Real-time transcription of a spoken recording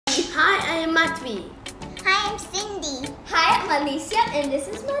Matvi. Hi, I'm Cindy. Hi, I'm Alicia, and this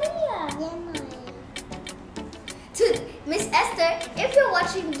is Maria. Yeah, Maria. To Miss Esther, if you're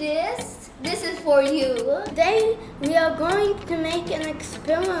watching this is for you. Today we are going to make an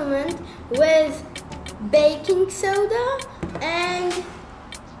experiment with baking soda and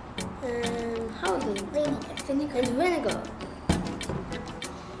vinegar.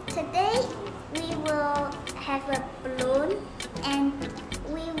 Today we will have a balloon and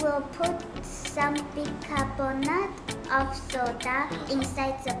we will put some bicarbonate of soda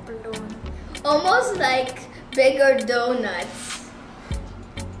inside the balloon. Almost like bigger donuts.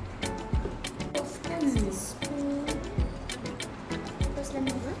 First, let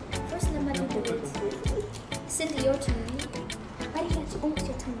me do it. Cindy, your turn. Why do you have to almost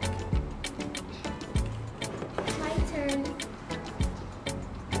your turn? My turn.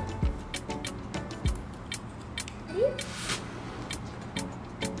 Ready?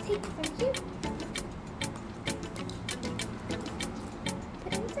 Take it from here.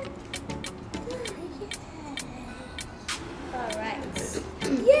 Put it inside. Alright.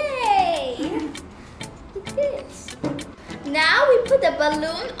 Yay! Look at this. Now we put the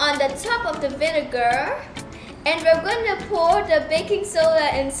balloon on the top of the vinegar and we're going to pour the baking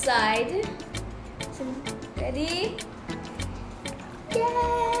soda inside. So, ready? Yay!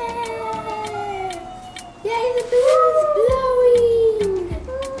 Yay, the balloon is blowing!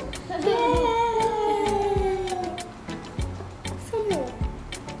 Yay! Some more.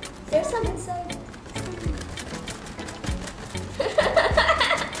 There's some inside.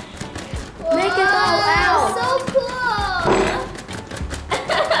 Make it all out. So cool!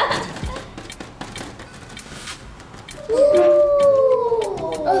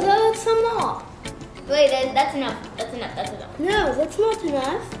 Oh, that's some more. Wait, that's enough. That's enough. No, that's not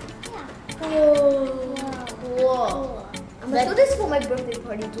enough. Yeah. Oh. Whoa. I'm gonna do this for my birthday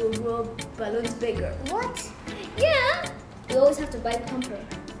party to grow balloons bigger. What? Yeah. We always have to buy the pumper.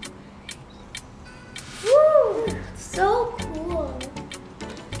 Woo! So cool.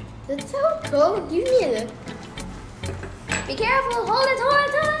 That's so cool. Give me it. Be careful. Hold it.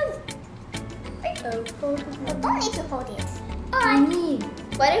 Oh, don't need to hold it. I need.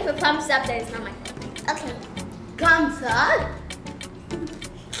 What if it pumps up? Then it's not my fault. Okay. Comes up.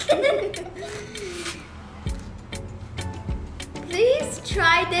 Please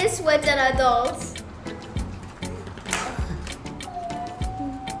try this with an adult.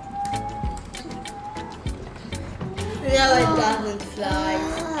 No, it doesn't fly.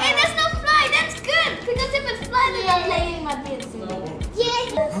 Hey, that's not fly. That's good. Because if it flies, then I'm playing my PS.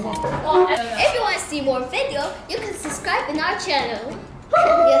 Yes. If you want to see more video, you can subscribe in our channel.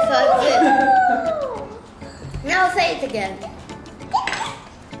 Yes, I did. Now say it again.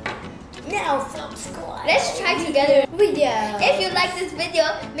 Now subscribe. Let's try together. Video. If you like this video,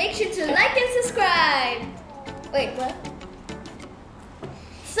 make sure to like and subscribe. Wait, what?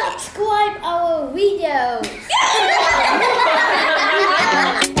 Subscribe our videos.